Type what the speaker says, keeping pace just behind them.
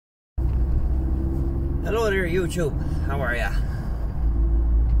Hello there YouTube, how are ya?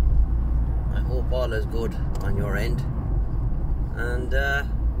 I hope all is good on your end. And I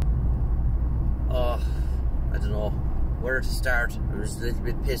don't know where to start. I'm just a little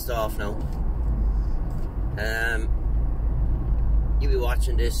bit pissed off now. You'll be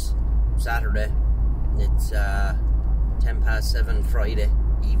watching this Saturday. It's 7:10 Friday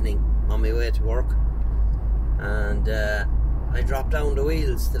evening, on my way to work. And I dropped down the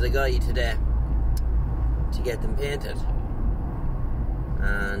wheels to the guy today to get them painted,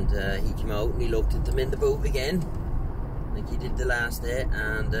 and he came out and he looked at them in the boot again like he did the last day,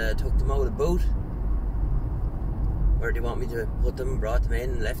 and took them out of the boot. Where do you want me to put them? Brought them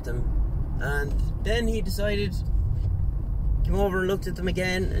in, left them, and then he decided, came over and looked at them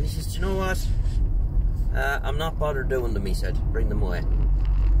again, and he says, you know what, I'm not bothered doing them, he said, bring them away.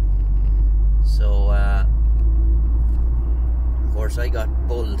 So of course I got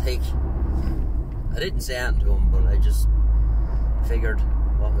bull thick. I didn't say anything to him, but I just figured,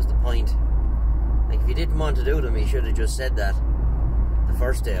 what was the point? Like, if he didn't want to do them, he should have just said that the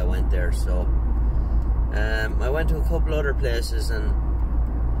first day I went there. So I went to a couple other places, and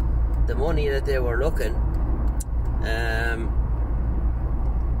the money that they were looking to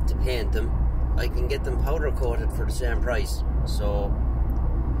paint them, I can get them powder coated for the same price. So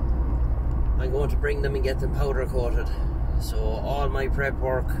I'm going to bring them and get them powder coated. So all my prep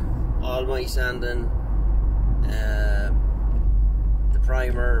work, all my sanding, the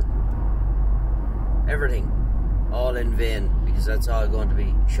primer, everything, all in vain, because that's all going to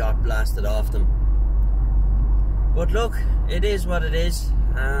be shot blasted off them. But look, it is what it is,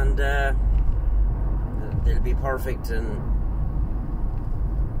 and they'll be perfect. And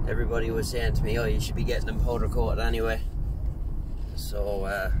everybody was saying to me, oh, you should be getting them powder coated anyway. So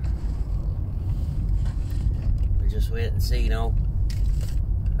we'll just wait and see now.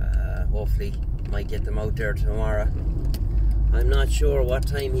 Hopefully might get them out there tomorrow. I'm not sure what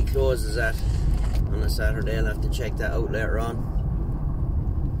time he closes at on a Saturday. I'll have to check that out later on.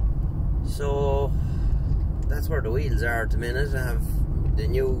 So that's where the wheels are at the minute. I have the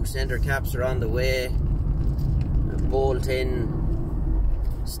new center caps are on the way, bolt-in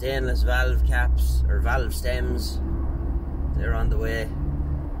stainless valve caps, or valve stems, they're on the way.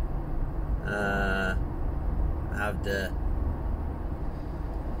 I have the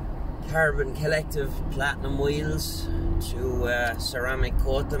Carbon Collective platinum wheels to ceramic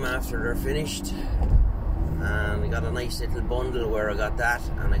coat them after they're finished, and I got a nice little bundle where I got that,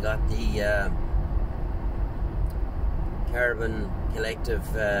 and I got the Carbon Collective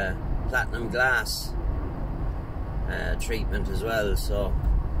platinum glass treatment as well. So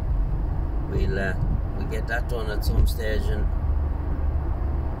we'll get that done at some stage, and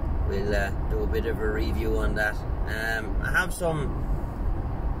we'll do a bit of a review on that. I have some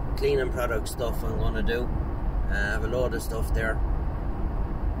cleaning product stuff I'm going to do. I have a load of stuff there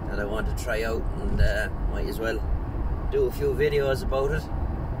that I want to try out, and might as well do a few videos about it.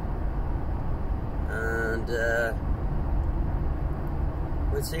 And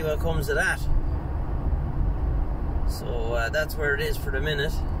we'll see what comes of that. So that's where it is for the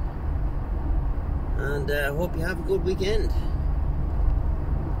minute, and hope you have a good weekend.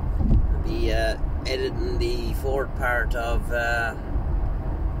 I'll be editing the fourth part of the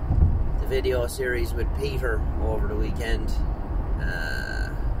video series with Peter over the weekend.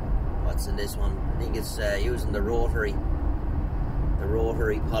 What's in this one? I think it's using the rotary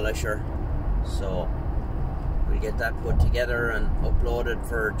polisher. So we'll get that put together and uploaded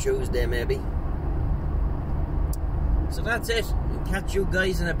for Tuesday maybe. So that's it. I'll catch you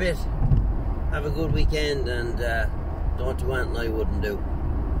guys in a bit. Have a good weekend, and don't do anything I wouldn't do.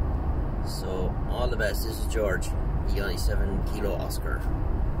 So all the best. This is George, EI 7 Kilo Oscar.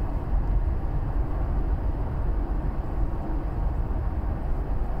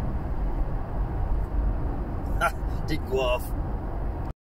 Didn't go off.